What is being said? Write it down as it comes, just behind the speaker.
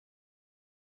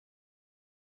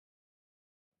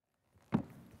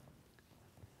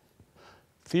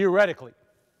theoretically,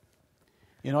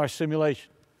 in our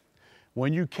simulation,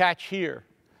 when you catch here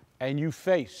and you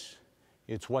face,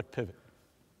 it's what pivot?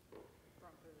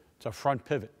 It's a front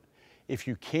pivot. If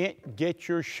you can't get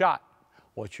your shot,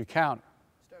 what's your counter?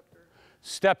 Step through.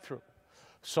 Step through.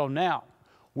 So now,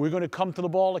 we're going to come to the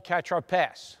ball to catch our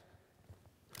pass.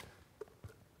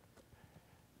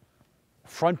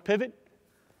 Front pivot,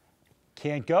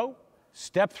 can't go,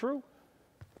 step through,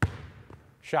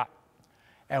 shot.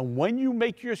 And when you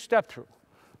make your step through,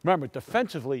 remember,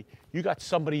 defensively, you got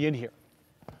somebody in here,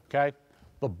 okay?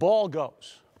 The ball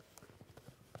goes.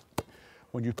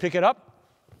 When you pick it up,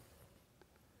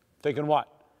 thinking what?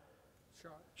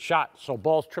 Shot. Shot. So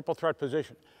ball's triple threat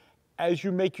position. As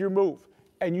you make your move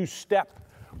and you step,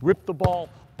 rip the ball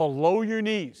below your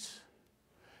knees.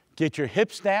 Get your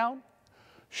hips down,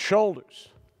 shoulders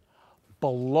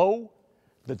below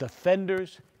the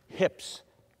defender's hips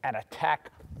and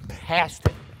attack past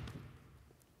it.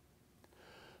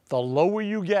 The lower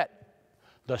you get,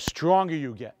 the stronger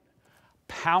you get.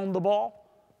 Pound the ball,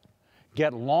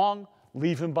 get long,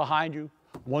 leave him behind you,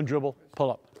 one dribble,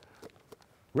 pull up.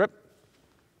 Rip.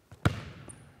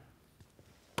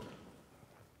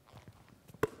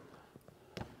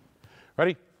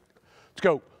 Ready? Let's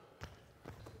go.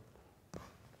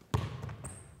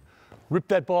 Rip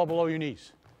that ball below your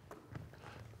knees.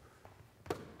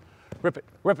 Rip it,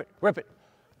 rip it, rip it.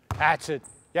 That's it.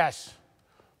 Yes.